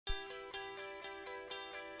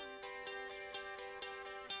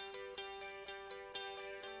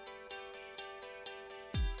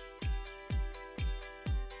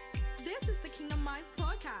This is the Kingdom Minds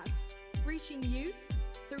podcast, reaching youth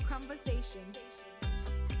through conversation.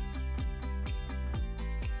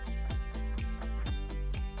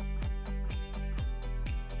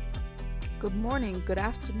 Good morning, good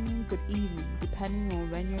afternoon, good evening, depending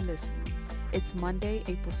on when you're listening. It's Monday,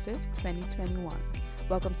 April 5th, 2021.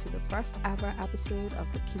 Welcome to the first ever episode of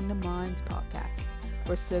the Kingdom Minds podcast.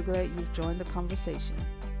 We're so glad you've joined the conversation.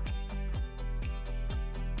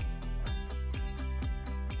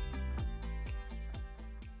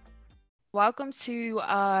 Welcome to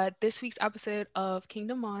this week's episode of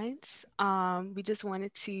Kingdom Minds. We just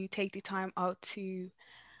wanted to take the time out to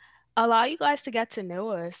allow you guys to get to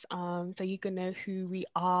know us, so you can know who we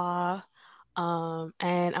are.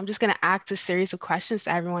 And I'm just going to ask a series of questions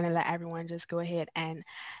to everyone and let everyone just go ahead and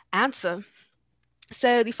answer.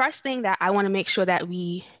 So the first thing that I want to make sure that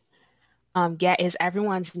we get is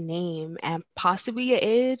everyone's name and possibly your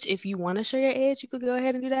age. If you want to share your age, you could go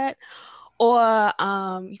ahead and do that. Or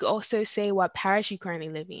you could also say what parish you currently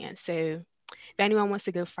live in. So if anyone wants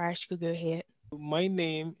to go first, you could go ahead. My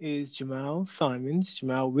name is Jamal Simons,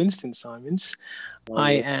 Jamal Winston Simons.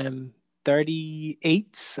 I am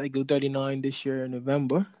 38. I go 39 this year in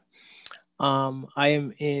November. I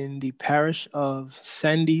am in the parish of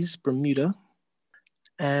Sandys, Bermuda.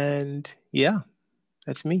 And yeah,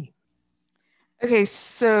 that's me. Okay,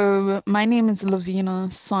 so my name is Lavina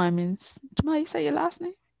Simons. Jamal, you say your last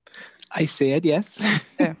name? I said yes.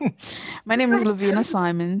 Yeah. My name is Lavina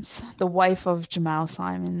Simons, the wife of Jamal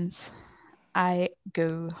Simons. I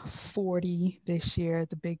go 40 this year,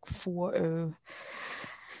 the big 40.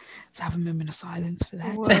 Let's have a moment of silence for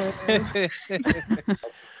that.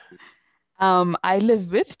 I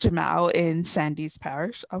live with Jamal in Sandys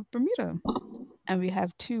Parish of Bermuda. And we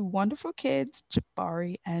have two wonderful kids,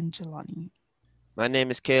 Jabari and Jelani. My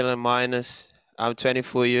name is Kalen Minus. I'm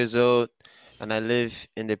 24 years old and I live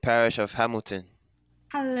in the parish of Hamilton.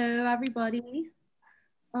 Hello, everybody.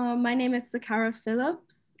 My name is Sakara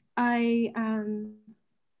Phillips. I am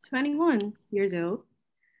 21 years old.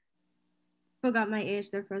 Forgot my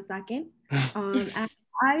age there for a second. And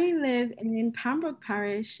I live in Pembroke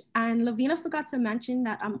Parish, and Lavina forgot to mention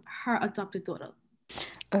that I'm her adopted daughter.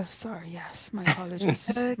 Oh, sorry. Yes, my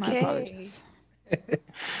apologies. Okay. My apologies.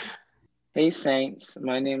 Hey Saints,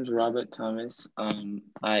 my name's Robert Thomas.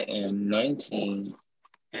 I am 19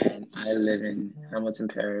 and I live in Hamilton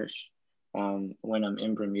Parish when I'm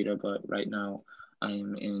in Bermuda, but right now I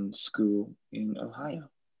am in school in Ohio.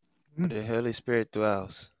 The Holy Spirit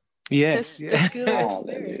dwells. Yes. The school of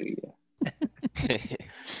the Spirit. Hallelujah.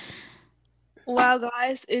 Well,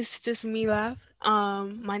 guys, it's just me left.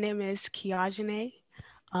 My name is Kiajane.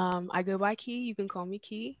 I go by Key. You can call me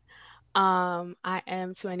Key. I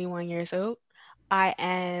am 21 years old. I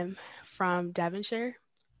am from Devonshire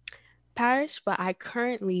Parish, but I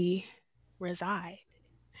currently reside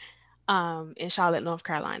in Charlotte, North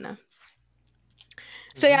Carolina.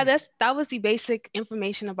 So yeah, that was the basic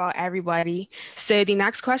information about everybody. So the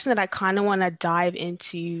next question that I kind of want to dive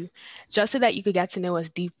into, just so that you could get to know us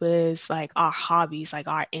deeper, is like our hobbies, like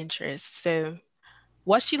our interests. So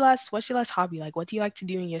what's your last hobby? Like, what do you like to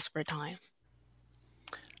do in your spare time?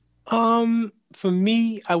 For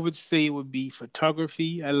me, I would say it would be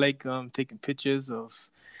photography. I like taking pictures of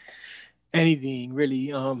anything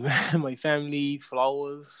really. My family,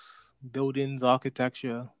 flowers, buildings,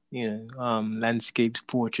 architecture, landscapes,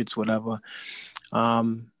 portraits, whatever.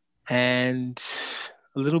 And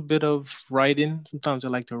a little bit of writing. Sometimes I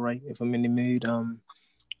like to write if I'm in the mood.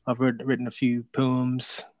 I've written a few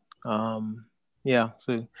poems. So a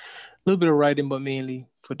little bit of writing, but mainly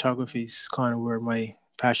photography is kind of where my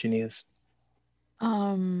passion is.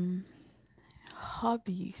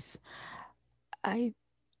 Hobbies. I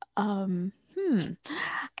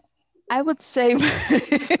would say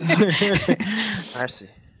Mercy.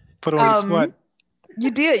 Put on the spot.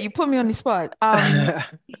 You did. You put me on the spot.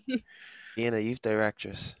 Being a youth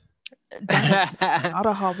directress. That is not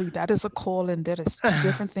a hobby. That is a calling. That is two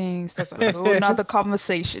different things. That's a whole nother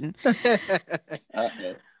conversation. Okay.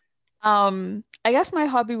 I guess my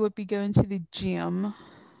hobby would be going to the gym,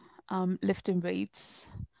 lifting weights,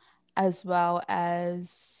 as well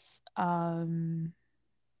as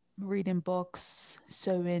reading books,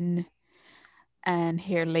 sewing, and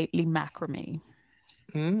here lately macrame.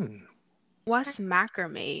 What's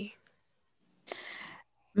macrame?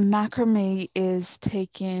 Macrame is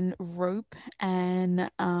taking rope and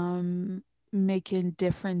making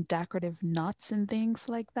different decorative knots and things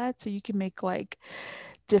like that. So you can make like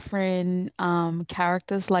different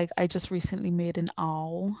characters. Like I just recently made an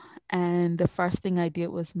owl, and the first thing I did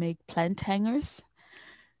was make plant hangers.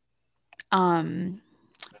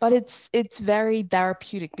 But it's very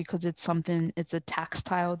therapeutic because it's a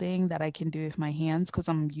tactile thing that I can do with my hands because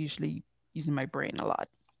I'm usually using my brain a lot.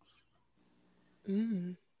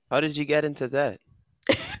 Mm. How did you get into that?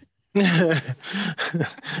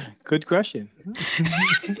 Good question.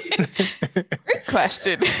 Great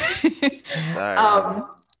question. Sorry.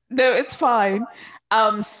 No, it's fine.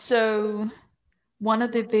 So one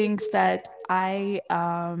of the things that I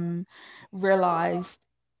realized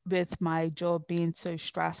with my job being so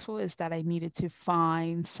stressful is that I needed to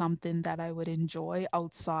find something that I would enjoy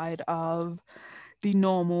outside of the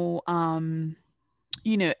normal,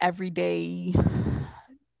 everyday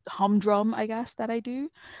humdrum, I guess, that I do.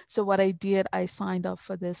 So what I did, I signed up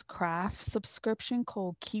for this craft subscription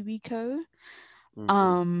called KiwiCo.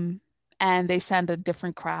 Mhm. And they send a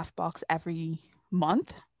different craft box every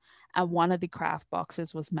month. And one of the craft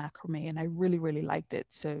boxes was macrame, and I really, really liked it.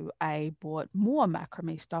 So I bought more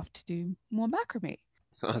macrame stuff to do more macrame.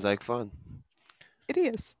 Sounds like fun. It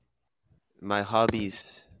is. My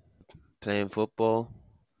hobbies: playing football,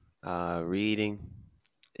 reading.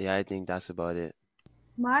 Yeah, I think that's about it.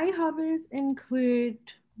 My hobbies include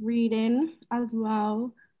reading as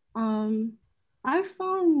well. I've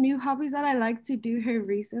found new hobbies that I like to do here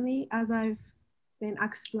recently as I've been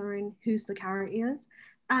exploring who Sakara is.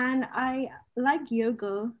 And I like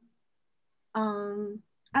yoga.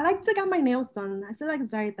 I like to get my nails done. I feel like it's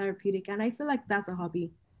very therapeutic and I feel like that's a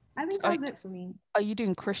hobby. I think Are, that's it for me. are you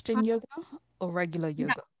doing Christian yoga or regular Yeah,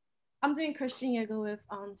 yoga? I'm doing Christian yoga with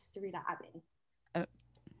Sarita Abin. Oh,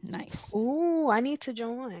 nice. Ooh, I need to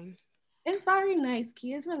join. It's very nice.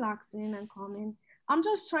 Key is relaxing and calming. I'm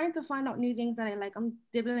just trying to find out new things that I like. I'm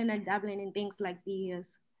dibbling and dabbling in things like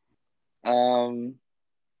these. Um,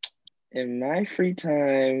 in my free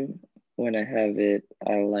time, when I have it,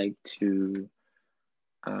 I like to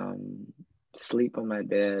um sleep on my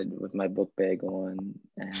bed with my book bag on,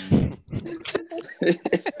 and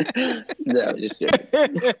no, I'm just kidding.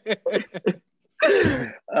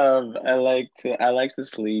 I like to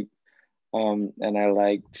sleep, and I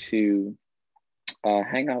like to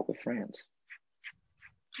hang out with friends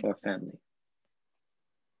or family.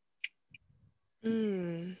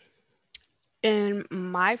 Mm. In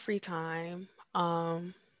my free time,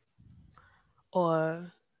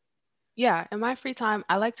 or yeah, in my free time,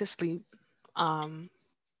 I like to sleep a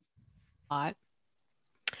lot.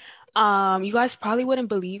 You guys probably wouldn't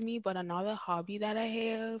believe me, but another hobby that I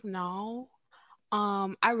have now,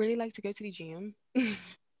 I really like to go to the gym.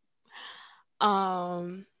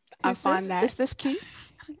 I Who's find this? that Is this Key?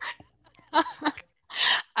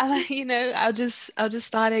 I'll just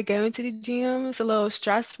started going to the gym. It's a little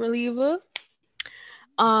stress reliever.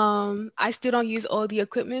 I still don't use all the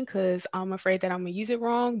equipment because I'm afraid that I'm gonna use it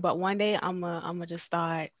wrong, but one day I'm gonna just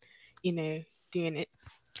start, you know, doing it.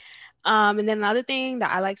 And then another thing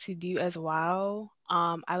that I like to do as well,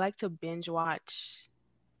 I like to binge watch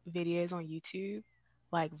videos on YouTube,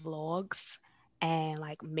 like vlogs and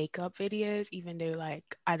like makeup videos, even though like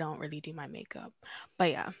I don't really do my makeup.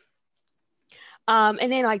 But yeah.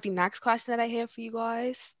 And then like the next question that I have for you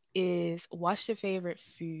guys is what's your favorite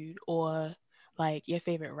food or like your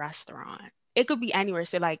favorite restaurant? It could be anywhere.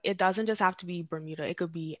 So like it doesn't just have to be Bermuda. It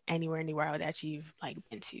could be anywhere in the world that you've like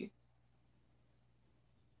been to.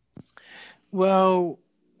 Well,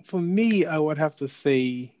 for me, I would have to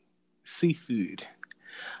say seafood.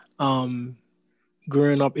 Um,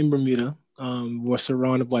 Growing up in Bermuda, we're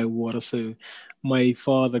surrounded by water. So my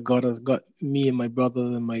father got me and my brother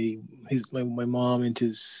and my mom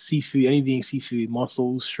into seafood, anything seafood,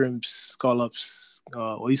 mussels, shrimps, scallops,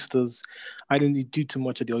 oysters. I didn't do too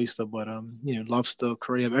much of the oyster, but lobster,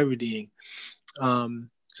 crab, everything.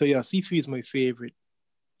 So yeah, seafood is my favorite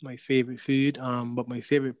food. But my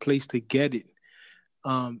favorite place to get it.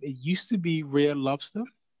 It used to be Red Lobster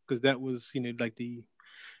because that was like the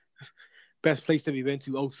best place that we went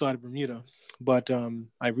to outside of Bermuda. But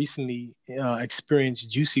I recently experienced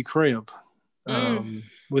Juicy Crab.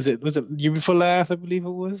 Was it year before last? I believe it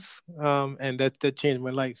was. And that changed my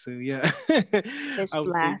life. So yeah, It's I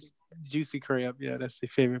would say blast. Juicy Crab. Yeah, that's the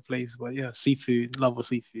favorite place. But yeah, seafood, love of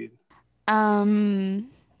seafood. Um,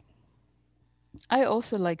 I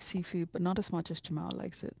also like seafood, but not as much as Jamal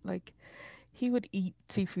likes it. Like he would eat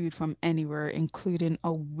seafood from anywhere, including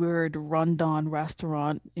a weird rundown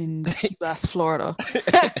restaurant in Key West, Florida.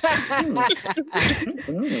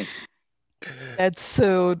 Mm. That's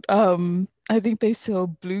so I think they sell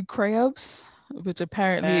blue crabs, which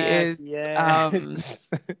apparently Yes, is um yes.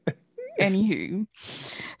 anywho.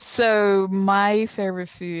 So my favorite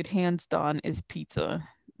food, hands down, is pizza.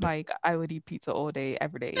 Like I would eat pizza all day,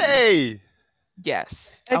 every day. Hey,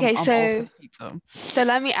 Yes, I'm Okay, all for so the pizza. so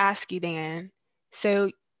let me ask you then. So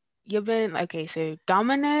you've been okay. So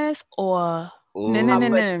Domino's or No, no, no, Ooh,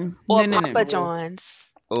 no, or no, no, Papa no. John's.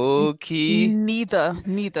 okay. Neither.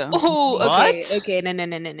 Oh, okay, What? okay. No, no,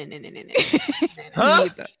 no, no, no, no, no, no, no, no, no. Huh?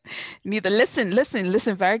 Neither.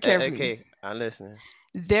 Listen very carefully. Okay, I'm listening.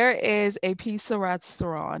 There is a pizza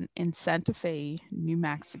restaurant in Santa Fe, New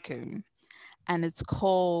Mexico, and it's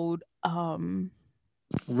called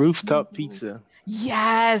Rooftop pizza.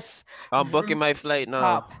 yes, I'm booking my flight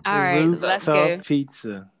now. Rooftop. All right, let's go. Rooftop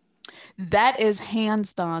pizza. That is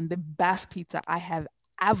hands down the best pizza I have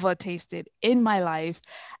ever tasted in my life.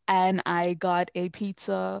 And I got a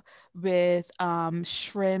pizza with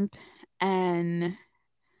shrimp and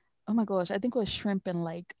oh my gosh, I think it was shrimp and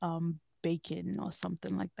like bacon or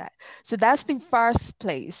something like that. So that's the first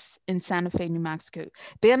place in Santa Fe, New Mexico.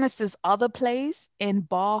 Then there's this other place in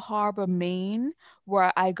Bar Harbor, Maine,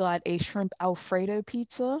 where I got a shrimp Alfredo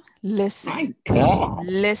pizza. My God.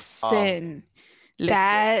 Listen.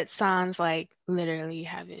 That sounds like literally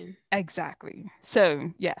heaven. Exactly.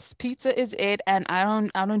 So yes, pizza is it, and I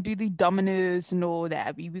don't do the Domino's and all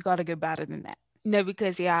that. We gotta go better than that. No,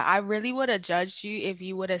 because yeah, I really would have judged you if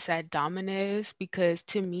you would have said Domino's because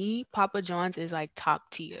to me, Papa John's is like top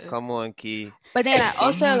tier. Come on, Key. But then I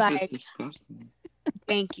also Domino's is like, disgusting.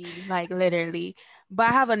 thank you, like literally. But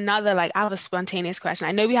I have another, like, I have a spontaneous question.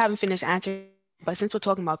 I know we haven't finished answering, but since we're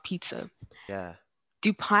talking about pizza, Yeah.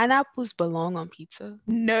 do pineapples belong on pizza?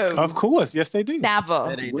 No, Of course, yes they do. never.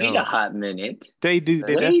 No, they Wait a don't. hot minute. They do.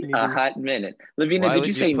 They Wait definitely a do. hot minute. Lavina, Why did would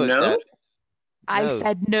you you say put no? that? I No.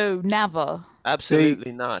 said no, never.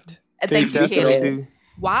 Absolutely not. They Thank you, definitely Caleb. do. If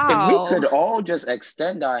Wow. we could all just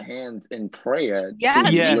extend our hands in prayer Yes,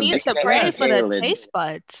 to we Yes. need to Lavina pray and for the Caleb, taste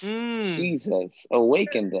buds. Jesus,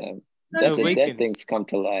 awaken them. Let the Awaken. dead things come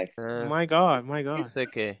to life. My God, my God. It's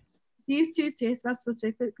okay. These two taste buds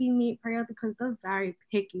specifically need prayer because they're very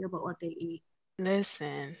picky about what they eat.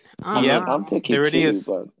 Listen. I mean, Yep. I'm picky There it too, is.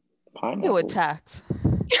 but Feel pineapple. attacked.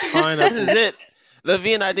 This Pineapple. is it.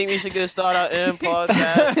 Levine, I think we should go start our own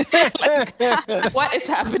podcast. What is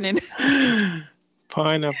happening?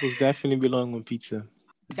 Pineapples definitely belong on pizza.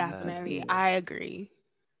 Definitely. Yeah. I agree.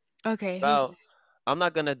 Okay. who's Well, I'm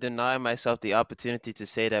not gonna deny myself the opportunity to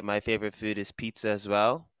say that my favorite food is pizza as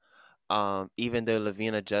well. Even though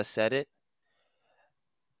Lavina just said it.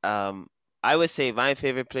 I would say my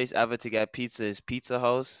favorite place ever to get pizza is Pizza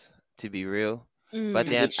House, to be real. But Mm. As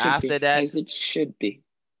then it should be. after As it should be.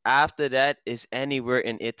 that is anywhere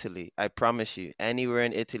in Italy. I promise you, anywhere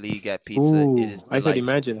in Italy you get pizza. Ooh, It is I could delightful.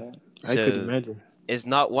 imagine. I could So imagine. it's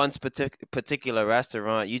not one particular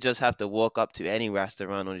restaurant. You just have to walk up to any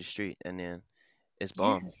restaurant on the street, and then it's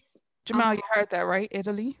bomb. Yes. Jamal, you heard that, right?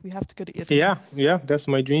 Italy. We have to go to Italy. Yeah, that's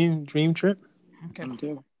my dream trip. Okay. I'm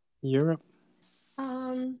there. Europe.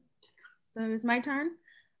 So it's my turn.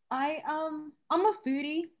 I'm a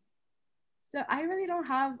foodie, so I really don't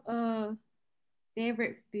have a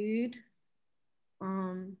favorite food.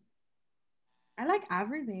 I like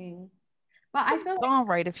everything, but I feel like All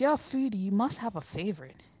right. If you're a foodie, you must have a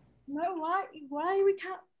favorite. no. Why we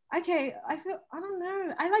can't? Okay, I don't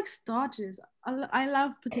know. I like starches. I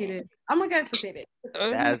love potatoes. I'm gonna go potatoes.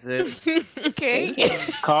 That's it. Okay.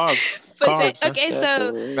 Carbs. Okay, That's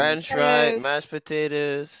so a- French fry, mashed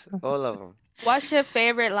potatoes, all of them. what's your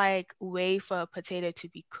favorite like way for a potato to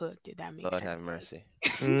be cooked? Did that make Lord sense? have mercy.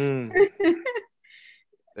 Mm,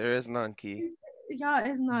 There is none, Key. Yeah,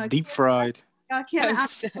 it's not. deep fried. I can't. Oh,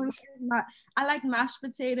 It's not. I like mashed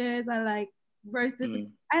potatoes. I like roasted.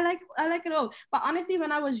 Mm. I like it all. But honestly,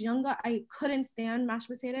 when I was younger, I couldn't stand mashed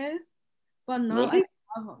potatoes. But now Really?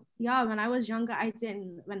 I love them. Yeah, when I was younger, I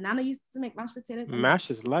didn't. When Nana used to make mashed potatoes, Mash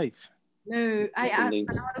is life. no, Definitely.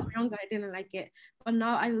 when I was younger, I didn't like it. But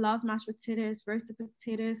now I love mashed potatoes, roasted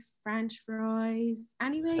potatoes, French fries.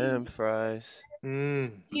 Anyway, Fries.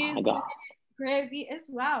 Mm. cheese, My God. gravy. It's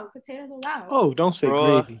wow. Potatoes are wow. Oh, don't say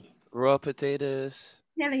Raw. gravy. Raw potatoes.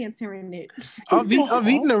 Telling and tearing it. I've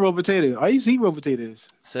eaten a raw potato. I used to eat raw potatoes.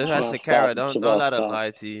 So has Just Sakara. stop. Don't Just let her stop.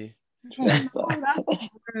 lie to you. Just stop. Oh, that's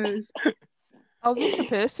gross. Are we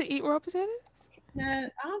supposed to eat raw potatoes? No,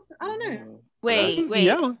 I don't know. Wait.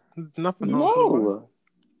 Yeah, nothing harmful. No.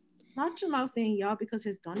 Not Jamal saying y'all because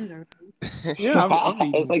he's done it already. Yeah, I've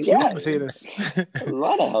It's eaten like, pure yeah. potatoes. A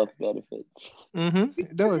lot of health benefits.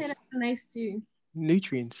 Those Potatoes are nice too.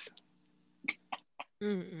 nutrients.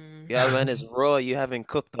 Mm-mm. Yeah, when it's raw, you haven't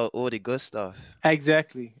cooked out all the good stuff.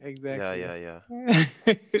 Exactly. Yeah.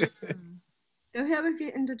 Go ahead with your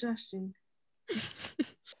indigestion.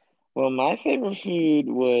 Well, my favorite food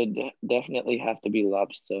would definitely have to be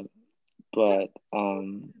lobster, but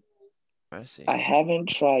Mercy. I haven't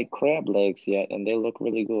tried crab legs yet, and they look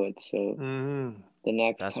really good. So Mhm. the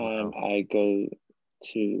next That's time wild. I go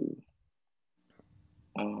to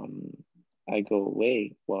I go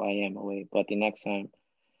away. Well, I am away, but the next time,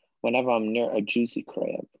 whenever I'm near a juicy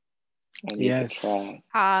crab, I need to Yes. try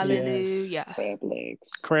Hallelujah. crab legs.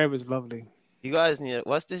 Crab is lovely. You guys need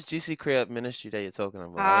what's this juicy crab ministry that you're talking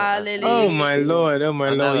about? Hallelujah. Oh my lord! Oh my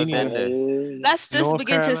I've lord! never You been need there. Hallelujah. Let's just North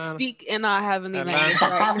begin Carolina. to speak in our heavenly Atlanta. language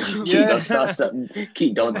right now. Key, don't start something.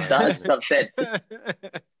 Key, don't start something.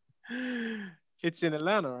 It's in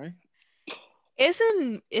Atlanta, right?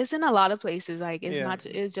 It's in a lot of places. Like it's Yeah. not.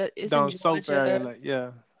 It's just. It's Down in south area, Georgia. like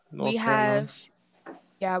yeah, North We Carolina.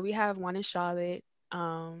 we have one in Charlotte.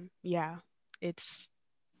 Yeah, it's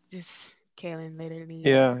just Kaylin literally.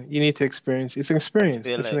 Yeah, you need to experience. It's an experience.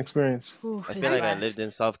 feel It's an like- experience. Ooh, I it's feel like I blessed. lived in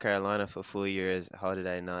South Carolina for 4 years. How did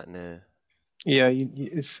I not know? Yeah,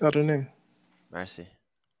 it's I don't know. Mercy.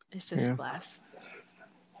 It's just Yeah. blessed.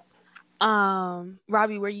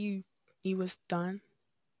 Robbie, were you was done?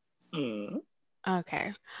 Mm.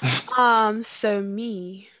 Okay. So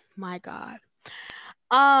me, my God.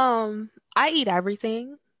 I eat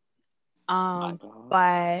everything. My God.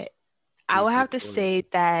 But I would have to Seafood say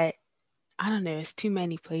that I don't know, it's too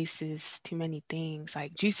many places, too many things.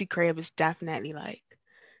 Like Juicy Crab is definitely like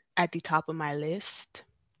at the top of my list.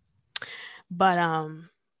 But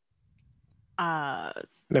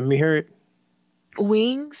Let me hear it.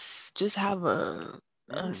 wings just have a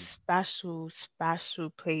Mm. special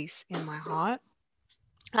place in my heart.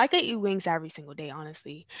 I could eat wings every single day,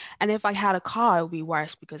 honestly. And if I had a car, it would be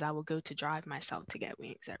worse because I would go to drive myself to get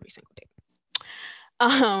wings every single day.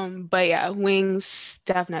 But yeah, wings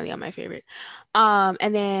definitely are my favorite.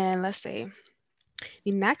 And then let's see.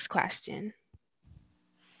 The next question.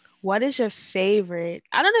 What is your favorite?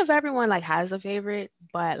 I don't know if everyone like has a favorite,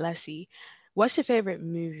 but let's see. What's your favorite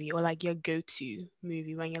movie or like your go-to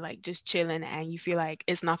movie when you're like just chilling and you feel like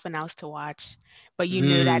it's nothing else to watch, but you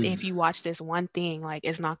know that if you watch this one thing, like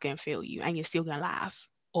it's not gonna fail you and you're still gonna laugh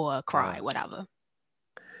or cry, whatever.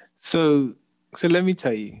 So let me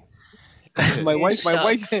tell you. my wife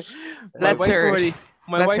Let's hear it.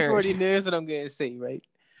 wife already knows what I'm gonna say, right?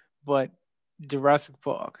 But Jurassic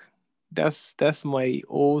Park. That's my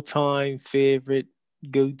all-time favorite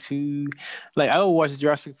go-to. Like I will watch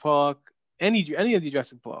Jurassic Park, any of the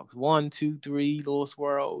Jurassic Parks. 1, 2, 3, Lost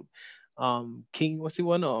World, King, what's the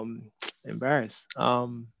one? Embarrassed.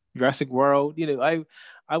 Jurassic World. You know,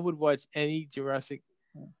 I would watch any Jurassic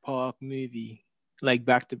Park movie like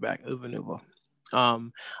back to back over and over.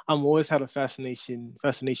 I'm always had a fascination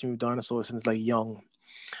with dinosaurs since like young.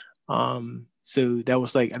 So that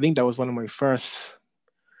was like I think that was one of my first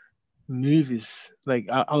movies, like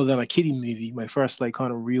other than a kiddie movie, my first like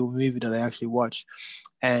kind of real movie that I actually watched,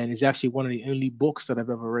 and it's actually one of the only books that I've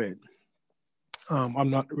ever read. I'm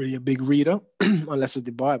not really a big reader unless it's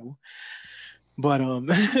the Bible, but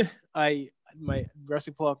my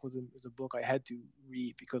Jurassic Park was a book I had to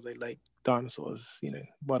read because I like dinosaurs, you know.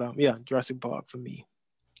 But yeah, Jurassic Park for me,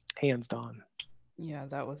 hands down. Yeah,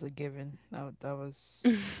 that was a given. That was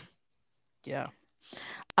yeah.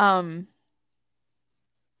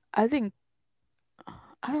 I think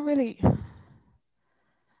I don't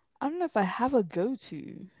know if I have a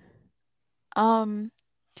go-to.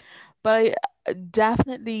 But I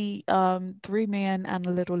definitely Three Man and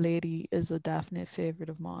a Little Lady is a definite favorite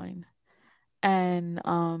of mine. And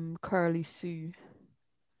Curly Sue.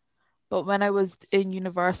 But when I was in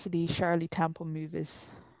university, Shirley Temple movies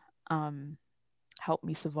helped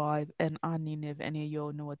me survive, and I don't know if any of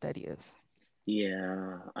y'all know what that is.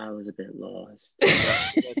 Yeah, I was a bit lost.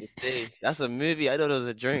 That's a movie. I thought it was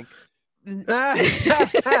a drink.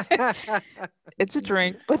 It's a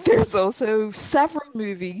drink, but there's also several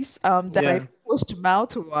movies that I Yeah. forced Jamal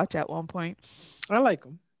to watch at one point. I like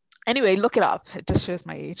them. Anyway, look it up. It just shows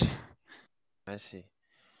my age. I see.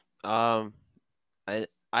 I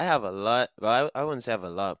have a lot. Well, I wouldn't say I have a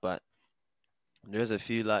lot, but there's a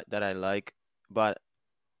few lot that I like. But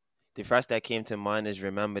the first that came to mind is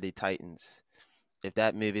Remember the Titans. If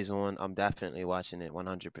that movie's on, I'm definitely watching it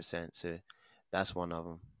 100%. So that's one of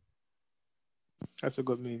them. That's a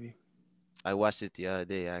good movie. I watched it the other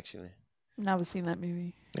day, actually. Never seen that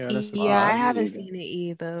movie. Yeah, that's a Yeah, I me haven't neither. seen it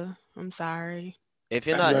either. I'm sorry. If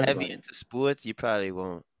you're That's not right. heavy into sports, you probably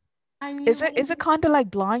won't. Is it kind of like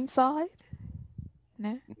Blindside?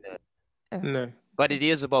 No. No, But it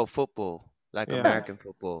is about football, like Yeah. American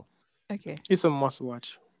football. Okay. it's a must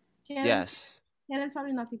watch. Yes. Kelen's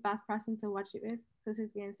probably not the best person to watch it with because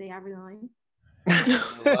he's gonna say every line.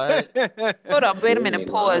 What? Hold up, wait a minute.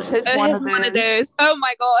 Pause. Here's one of those. Oh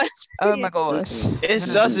my gosh. Oh my gosh.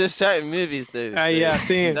 It's just in certain movies, though. so Yeah,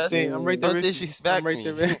 same. that's- I'm right there Don't with you. disrespect I'm right me.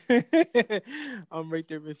 there with I'm right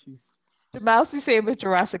there with you. Jamal's the same with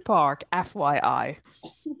Jurassic Park, FYI.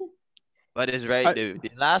 But it's right, dude.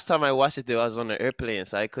 The last time I watched it, I was on an airplane,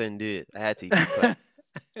 so I couldn't do it. I had to keep quiet.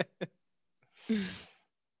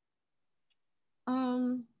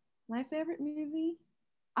 My favorite movie.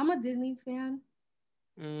 I'm a Disney fan.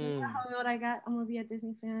 No matter how old I get, I'm gonna be a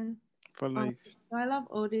Disney fan. For life. So I love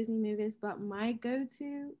all Disney movies, but my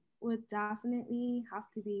go-to would definitely have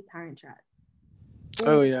to be Parent Trap.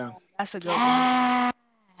 Oh yeah. That's a good one.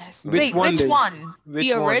 Yes. Which Wait, one? which one?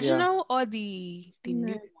 The original or the new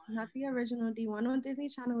No, one? not the original. The one on Disney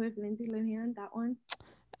Channel with Lindsay Lohan. That one.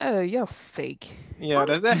 Oh, you're fake. Yeah,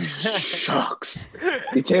 that's that. Shucks.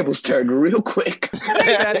 The tables turned real quick.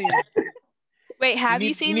 Wait, have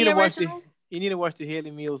you seen the original? You need to watch the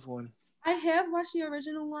Haley Mills one. I have watched the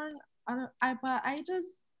original one. But I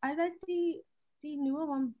like the newer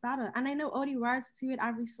one better, and I know all the words to it,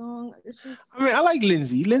 every song. It's just. I mean, I like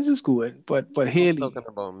Lindsay. Lindsay's good, but Haley. Talking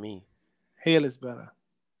about me. Haley's better.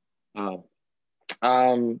 Oh.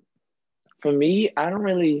 For me, I don't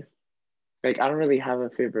really have a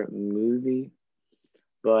favorite movie,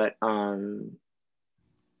 but I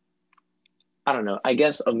don't know. I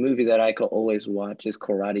guess a movie that I could always watch is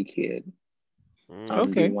Karate Kid.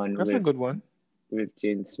 Okay, that's a good one with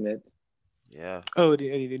Jaden Smith. Yeah. Oh,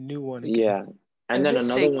 the new one. Again. Yeah, and then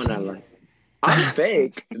another one I like. I'm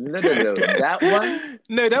fake. No. That one.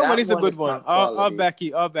 No, that one is a good one. I'll back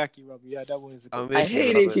you. Robbie. Yeah, that one is a good one. I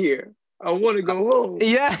hate it here. I want to go home.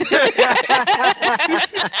 Yeah.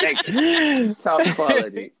 Top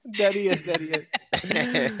quality. That is.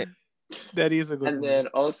 That is a good one. And then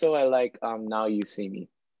also I like Now You See Me.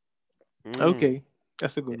 Okay,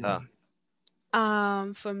 that's a good one.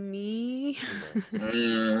 For me,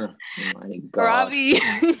 my God. Robbie,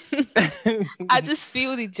 I just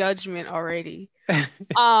feel the judgment already.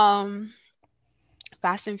 Fast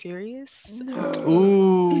and Furious.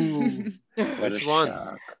 Ooh. Which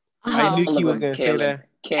one? I knew he was gonna say that.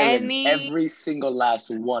 Every single last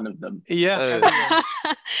one of them. Yeah.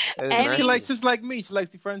 She likes just like me. She likes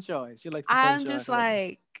the franchise. I'm just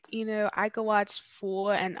like, I could watch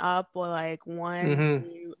 4 and up or like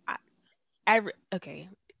 1. Okay.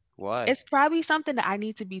 Why? It's probably something that I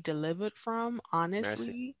need to be delivered from,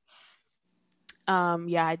 honestly.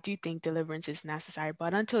 Yeah, I do think deliverance is necessary,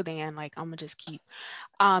 but until then, like I'm gonna just keep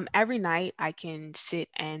every night I can sit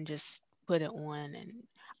and just put it on, and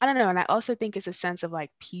I don't know, and I also think it's a sense of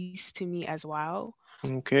like peace to me as well.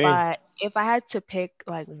 Okay. But if I had to pick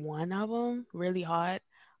like one of them really hard,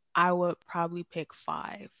 I would probably pick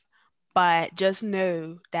 5. But just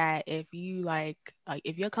know that if you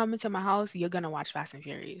if you're coming to my house, you're gonna watch Fast and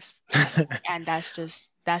Furious, and that's just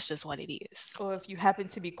what it is. Or if you happen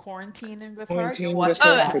to be quarantining with her, you watch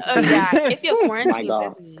it. Yeah, if you're quarantining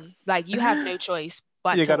with me, like you have no choice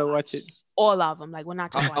but you gotta watch it. All of them. Like we're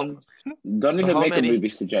not just watching. Don't even make a movie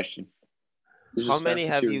suggestion. How many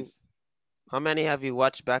have you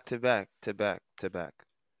watched back to back?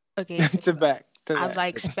 Okay, to back. I've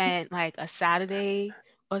like spent like a Saturday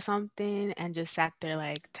or something and just sat there,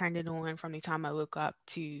 like turned it on from the time I woke up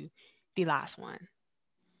to the last one.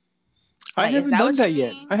 I haven't done that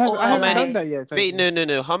yet. I haven't done that yet. Wait,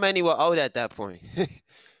 no. How many were out at that point?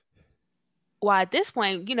 Well, at this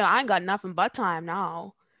point, I ain't got nothing but time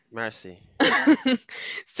now. Mercy.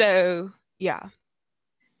 So yeah.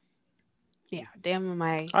 Damn,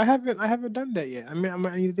 I haven't done that yet. I mean,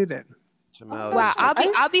 I need to do that. Wow,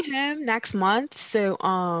 I'll be home next month. So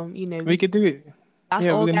we could do it. Let's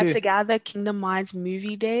all get together. Kingdom Minds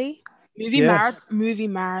movie day, movie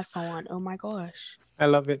marathon. Oh my gosh, I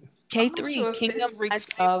love it. K3 sure Kingdom Minds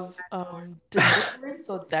of deliverance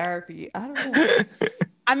or therapy. I don't know.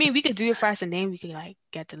 I mean, we could do it first, and then we could like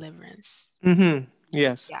get deliverance.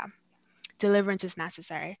 Yes. Yeah, deliverance is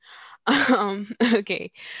necessary.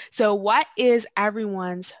 Okay, so what is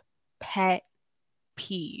everyone's pet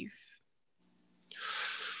peeve?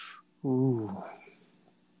 Ooh.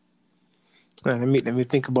 Let me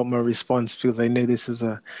think about my response, because I know this is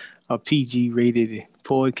a PG rated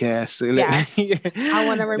podcast. So I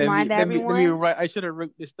want to remind everyone. I should have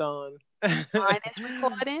wrote this down. Mine is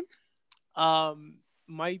recording.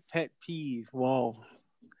 My pet peeve. Wow.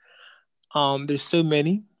 There's so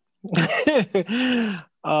many.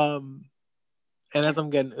 And as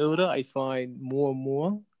I'm getting older, I find more and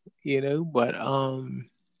more. But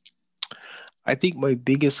I think my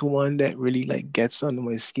biggest one that really like gets under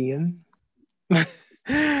my skin.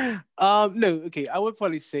 No, okay, I would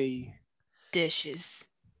probably say dishes.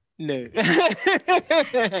 No.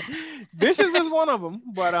 Dishes is one of them,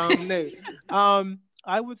 but no.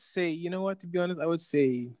 I would say, you know what, to be honest, I would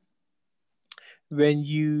say when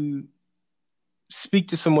you speak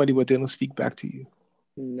to somebody but they don't speak back to you.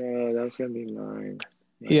 No, that's gonna be mine.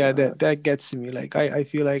 My Yeah, God. that gets to me. Like I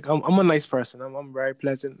feel like I'm a nice person. I'm very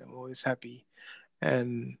pleasant. I'm always happy,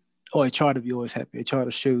 and I try to be always happy. I try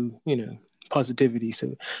to show positivity.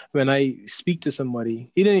 So when I speak to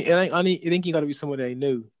somebody, I think you got to be somebody I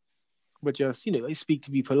know, but just I speak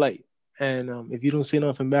to be polite. And if you don't say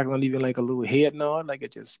nothing back, not even like a little head nod, like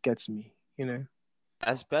it just gets me.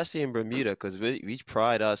 Especially in Bermuda, because we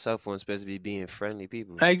pride ourselves on supposed to be being friendly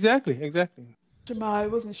people. Exactly. Jamal, I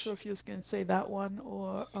wasn't sure if you was gonna say that one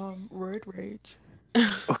or road rage.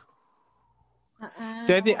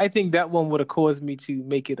 See, I think that one would have caused me to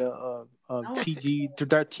make it a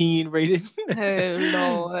PG-13 rated. Oh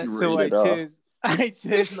Lord. So Rated R. I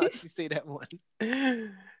chose not to say that one.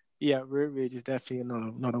 Yeah, Road Rage is definitely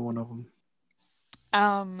another one of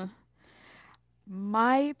them.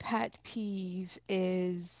 My pet peeve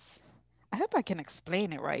is, I hope I can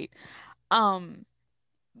explain it right. Um,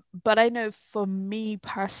 but I know for me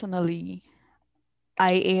personally,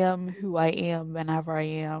 I am who I am whenever I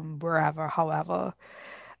am, wherever, however.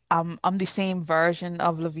 I'm the same version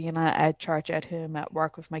of Lavina at church, at home, at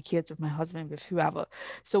work, with my kids, with my husband, with whoever.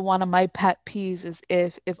 So one of my pet peeves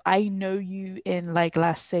is if I know you in, like,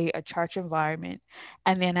 let's say a church environment,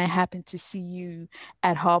 and then I happen to see you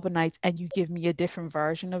at Harbor Nights and you give me a different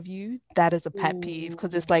version of you, that is a pet peeve,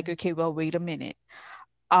 because it's like, okay, well, wait a minute.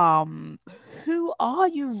 Um, who are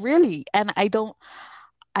you really? And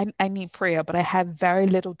I need prayer, but I have very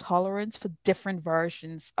little tolerance for different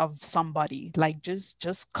versions of somebody. Like,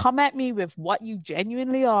 just come at me with what you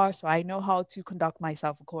genuinely are, so I know how to conduct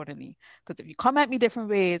myself accordingly. Because if you come at me different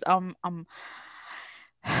ways, I'm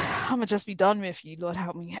gonna just be done with you. Lord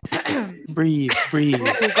help me. Breathe. She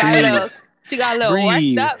got a little worked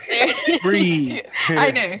Breathe. up there. Breathe.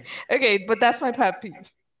 I know. Okay, but that's my pet peeve.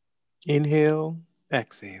 Inhale,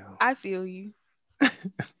 exhale. I feel you.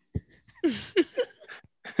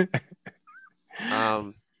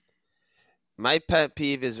 My pet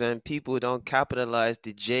peeve is when people don't capitalize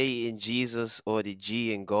the J in Jesus or the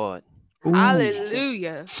G in God. Ooh.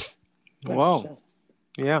 Hallelujah. Wow.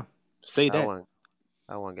 Yeah. Say That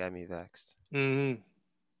that. one got me vexed. Mm-hmm.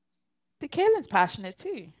 The Kaylin's passionate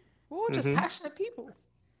too. We're all just Mhm. passionate people.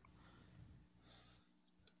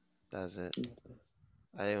 That's it.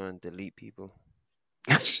 I didn't want to delete people.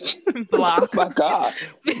 Block. My God.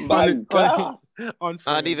 My God.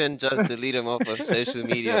 Not even just delete them off of social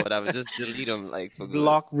media or whatever. Just delete them like for good.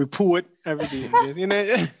 Block, report, everything.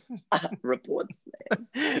 Just, Reports.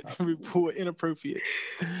 report inappropriate.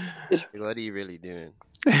 What are you really doing?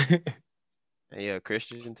 And you're a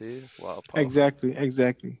Christian too? Wow, powerful.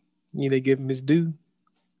 Exactly. You need to give him his due.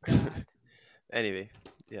 Anyway,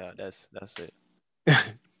 yeah, that's it.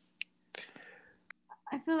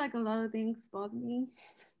 I feel like a lot of things bother me.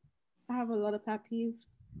 I have a lot of pet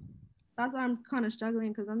peeves. That's why I'm kind of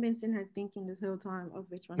struggling, because I've been sitting here thinking this whole time of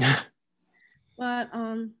which one. But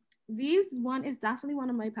these one is definitely one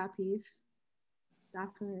of my pet peeves.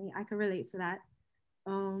 Definitely, I can relate to that.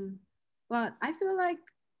 But I feel like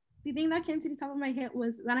the thing that came to the top of my head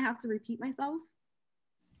was when I have to repeat myself.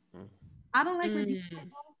 I don't like repeating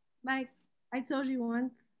myself. Like I told you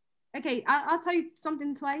once. Okay, I'll tell you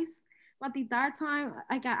something twice. But the third time,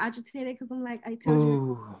 I got agitated because I'm like, I told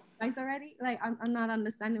you twice already. Like, I'm not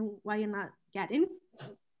understanding why you're not getting.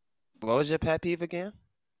 What was your pet peeve again?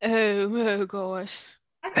 Oh gosh.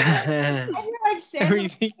 I feel like shit.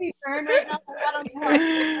 Burn right now.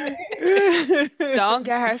 Don't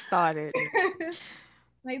get her started.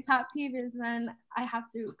 My pet peeve is when I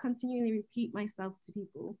have to continually repeat myself to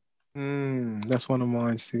people. That's one of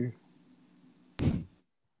mine too.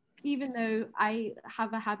 Even though I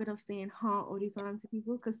have a habit of saying all the time to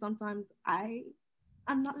people, because sometimes I'm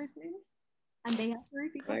not listening and they have to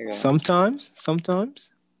repeat themselves.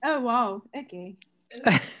 Sometimes. Oh wow, okay.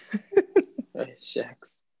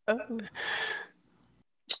 Shucks. Oh.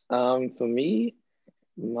 For me,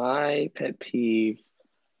 my pet peeve.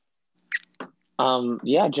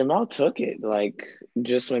 Yeah, Jamal took it. Like,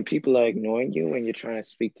 just when people are ignoring you when you're trying to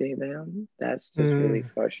speak to them, that's just really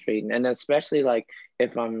frustrating. And especially like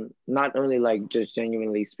if I'm not only like just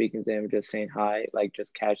genuinely speaking to them, just saying hi, like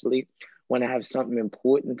just casually, when I have something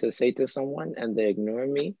important to say to someone and they ignore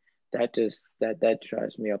me, that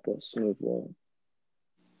drives me up a smooth wall.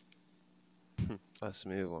 A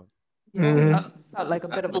smooth one. Yeah, felt like a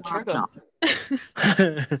bit of a trigger.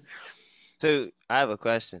 So I have a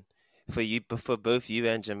question for both you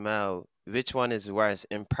and Jamal. Which one is worse,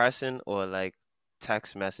 in person or like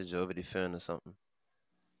text message over the phone or something?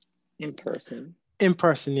 In person. In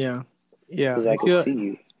person, yeah. Because I can see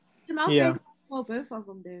you. Jamal said, well, both of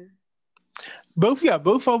them do. both of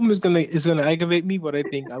them is gonna aggravate me, but I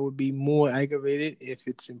think I would be more aggravated if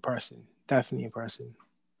it's in person. Definitely in person.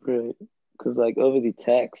 Right. Because like over the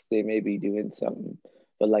text, they may be doing something,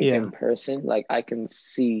 but like Yeah. in person, like I can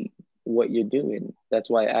see what you're doing. That's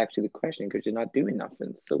why I asked you the question, because you're not doing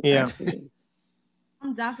nothing. So Yeah. to me.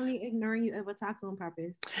 I'm definitely ignoring you over text on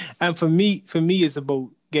purpose. And for me, it's about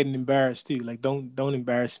getting embarrassed too. Like, don't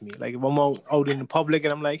embarrass me. Like, if I'm out in the public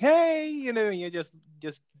and I'm like, hey, and you just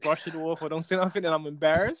brush it off or don't say nothing, and I'm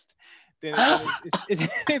embarrassed, then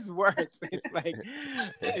it's worse. It's like,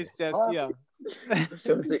 it's just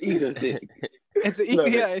So it's an ego thing. It's an ego.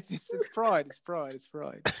 Yeah, it's pride. It's pride.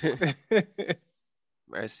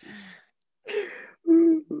 Mercy.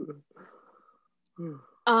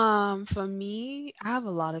 For me, I have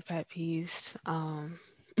a lot of pet peeves.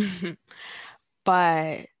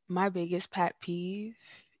 But my biggest pet peeve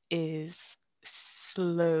is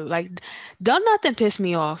slow. Like, don't nothing piss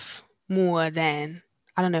me off more than,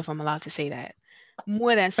 I don't know if I'm allowed to say that,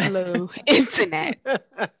 more than slow internet.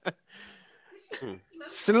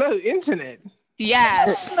 Slow internet.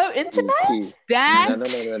 Yeah. Slow internet? That. No.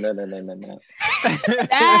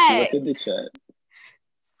 That. Look in the chat.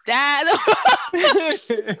 That.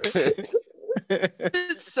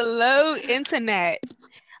 Slow internet.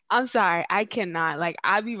 I'm sorry, I cannot. Like,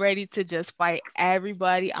 I'd be ready to just fight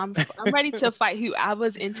everybody. I'm ready to fight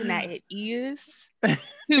whoever's internet it is,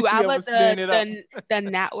 whoever the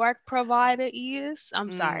network provider is.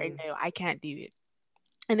 I'm sorry, no, I can't do it.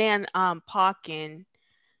 And then parking.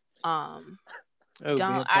 Bad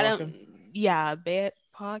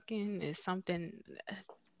parking is something.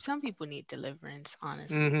 Some people need deliverance,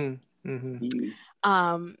 honestly.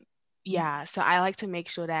 Yeah. So I like to make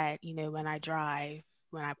sure that when I drive.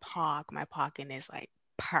 When I park, my parking is like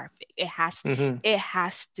perfect. It has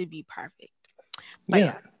to be perfect. But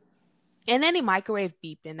yeah. And then the microwave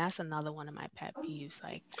beeping, that's another one of my pet peeves.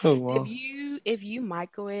 Like, if you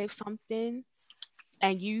microwave something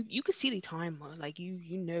and you can see the timer, like you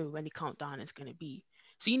know when the countdown is gonna be.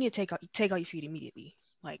 So you need to take out your food immediately.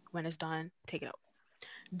 Like, when it's done, take it out.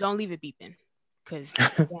 Don't leave it beeping, because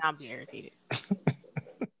then I'll be irritated.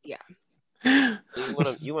 Yeah.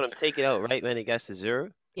 You want to take it out right when it gets to 0?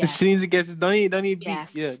 Yeah. As soon as it gets, don't even beep. Yes.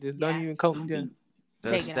 Yeah, just don't even count. Yeah.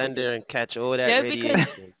 Just stand there and catch all that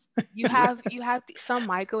radiation. You have some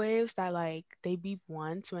microwaves that like they beep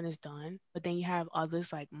once when it's done, but then you have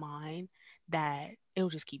others like mine that it'll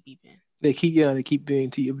just keep beeping. They keep doing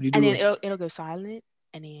to you. And then it'll go silent,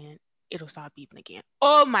 and then it'll stop beeping again.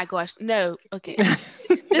 Oh my gosh, no. Okay.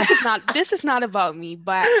 This is not about me,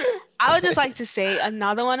 but I would just like to say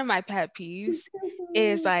another one of my pet peeves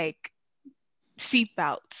is like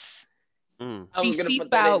seatbelts. The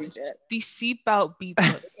seatbelt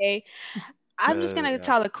beeper. Okay, I'm just gonna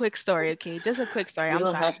tell a quick story. Okay, just a quick story. You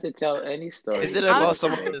don't have to tell any story. Is it about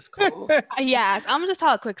someone that's cool? Yes, I'm gonna just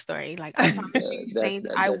tell a quick story. Like, I promise you, Saints,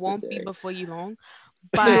 I won't be before you long.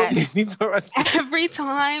 But every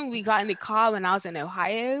time we got in the car when I was in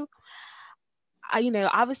Ohio,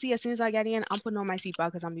 obviously as soon as I get in, I'm putting on my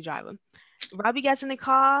seatbelt because I'm the driver. Robbie gets in the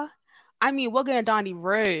car. I mean, we're going down the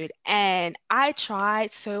road, and I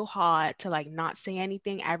tried so hard to like not say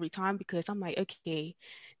anything every time, because I'm like, okay,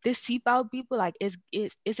 this seatbelt beeper like is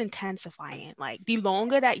intensifying. Like, the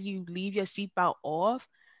longer that you leave your seatbelt off,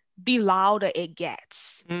 the louder it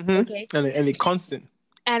gets. Okay, and it's constant.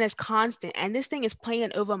 And it's constant. And this thing is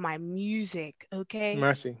playing over my music. Okay.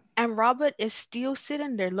 Mercy. And Robert is still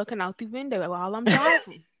sitting there looking out the window while I'm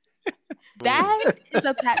driving. That is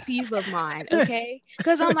a pet peeve of mine, okay?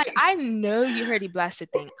 Because I'm like, I know you heard the blessed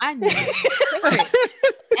thing. I know you heard it.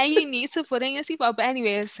 And you need to put in your seatbelt. But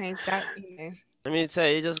anyway, it's saying that, Let me tell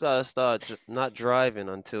you, you just gotta start not driving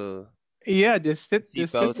until just sit the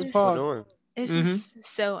park. It's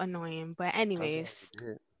just so annoying. But anyways,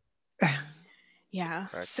 yeah.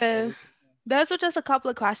 So those were just a couple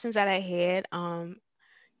of questions that I had.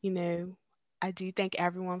 I do thank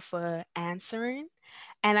everyone for answering.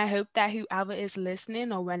 And I hope that whoever is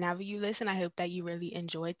listening, or whenever you listen, I hope that you really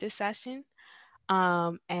enjoyed this session.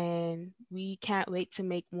 And we can't wait to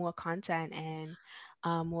make more content and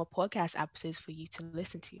more podcast episodes for you to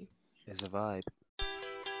listen to. It's a vibe.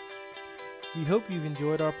 We hope you've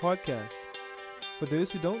enjoyed our podcast. For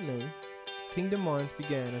those who don't know, Kingdom Minds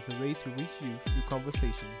began as a way to reach youth through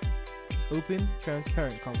conversation. Open,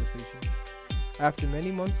 transparent conversation. After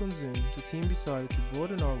many months on Zoom, the team decided to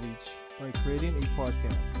broaden our reach by creating a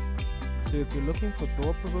podcast. So if you're looking for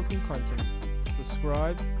thought-provoking content,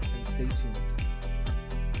 subscribe and stay tuned.